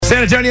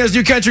San Antonio's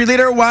new country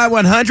leader,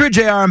 Y100,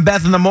 JR and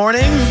Beth in the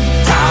morning.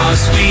 How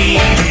sweet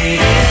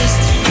it is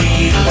to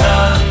be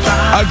loved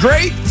by. A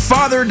great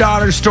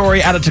father-daughter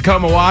story out of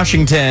Tacoma,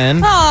 Washington.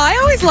 Oh, I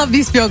always love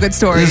these feel-good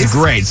stories. This is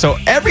great. So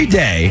every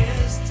day,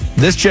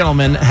 this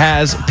gentleman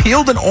has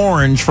peeled an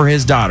orange for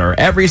his daughter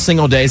every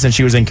single day since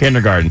she was in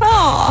kindergarten.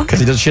 Aw. Because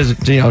she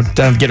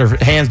doesn't get her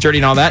hands dirty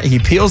and all that. He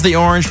peels the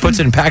orange, puts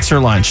it in, packs her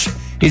lunch.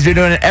 He's been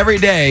doing it every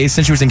day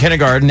since she was in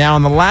kindergarten. Now,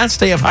 on the last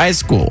day of high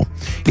school,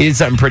 he did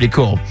something pretty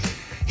cool.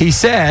 He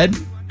said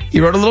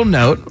he wrote a little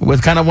note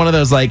with kind of one of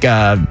those like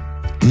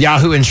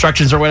Yahoo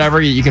instructions or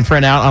whatever you can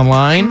print out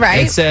online.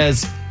 Right. It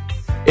says,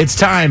 "It's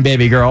time,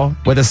 baby girl,"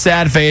 with a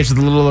sad face with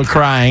a little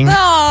crying.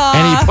 Aw.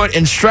 And he put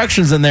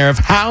instructions in there of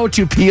how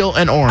to peel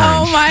an orange.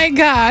 Oh my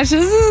gosh,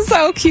 this is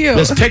so cute.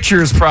 This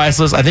picture is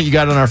priceless. I think you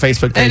got it on our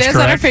Facebook page, It is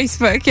correct? on our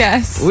Facebook,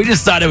 yes. We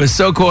just thought it was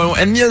so cool.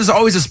 And there's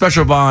always a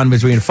special bond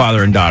between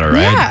father and daughter,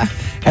 right? Yeah.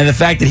 And the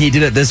fact that he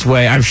did it this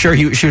way, I'm sure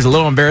she was a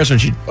little embarrassed when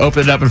she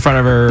opened it up in front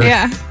of her,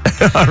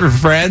 her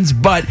friends,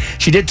 but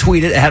she did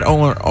tweet it. It had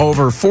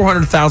over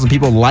 400,000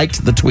 people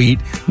liked the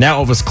tweet.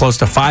 Now it was close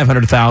to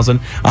 500,000,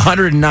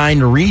 109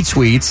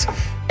 retweets.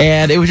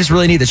 And it was just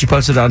really neat that she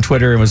posted it on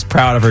Twitter and was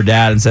proud of her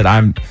dad and said,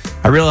 I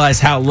realize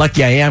how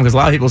lucky I am, because a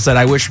lot of people said,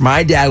 I wish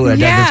my dad would have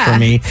done this for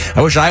me.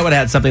 I wish I would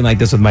have had something like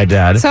this with my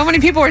dad. So many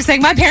people were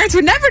saying, my parents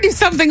would never do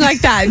something like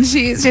that. And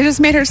she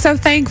just made her so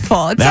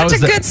thankful. It's such a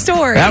good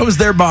story. That was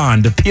their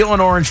bond, to peel an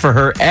orange for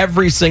her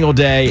every single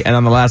day. And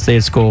on the last day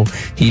of school,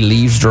 he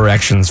leaves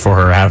directions for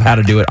her of how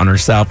to do it on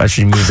herself as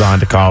she moves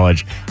on to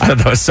college. I thought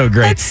that was so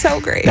great. That's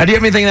so great. Now, do you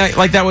have anything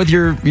like that with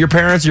your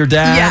parents, your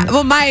dad? Yeah,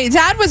 well, my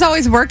dad was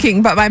always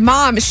working, but my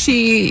mom,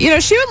 she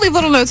would leave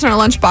little notes in her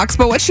lunchbox,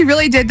 but what she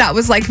really did that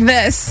was like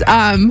this.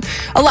 A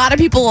lot of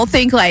people will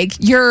think like,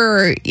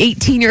 you're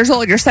 18 years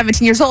old, you're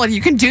 17 years old, and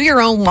you can do your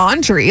own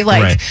laundry.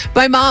 Like,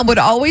 my mom would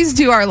always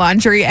do our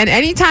laundry, and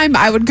anytime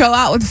I would go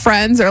out with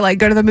friends or like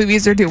go to the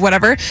movies or do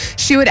whatever,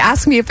 she would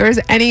ask me if there was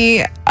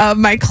any of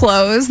my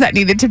clothes that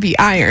needed to be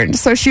ironed.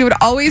 So she would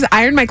always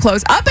iron my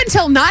clothes up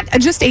until not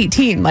just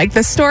 18. Like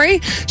this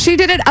story, she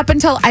did it up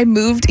until I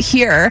moved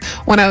here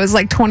when I was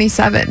like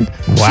 27.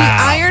 Wow. She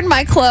ironed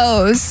my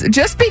clothes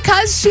just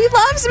because she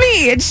loves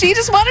me and she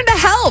just wanted to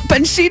help,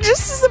 and she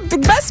just is the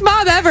best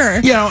mom ever.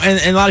 You know, and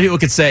a lot of people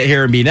could sit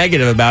here and be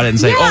negative about it and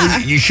say,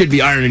 oh, you should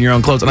be ironing your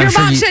own clothes. And Your I'm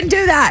sure mom shouldn't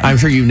do that. I'm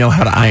sure you know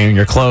how to iron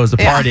your clothes. The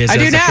part is I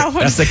do now.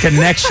 That's the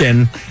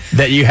connection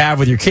that you have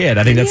with your kid.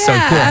 I think that's so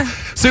cool.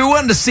 So we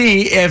wanted to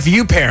see if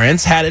you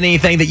parents had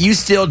anything that you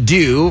still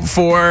do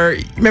for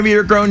maybe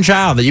your grown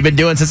child that you've been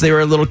doing since they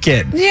were a little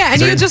kid. Yeah,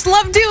 and you just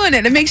love doing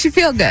it. It makes you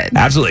feel good.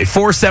 Absolutely.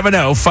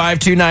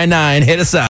 470-5299. Hit us up.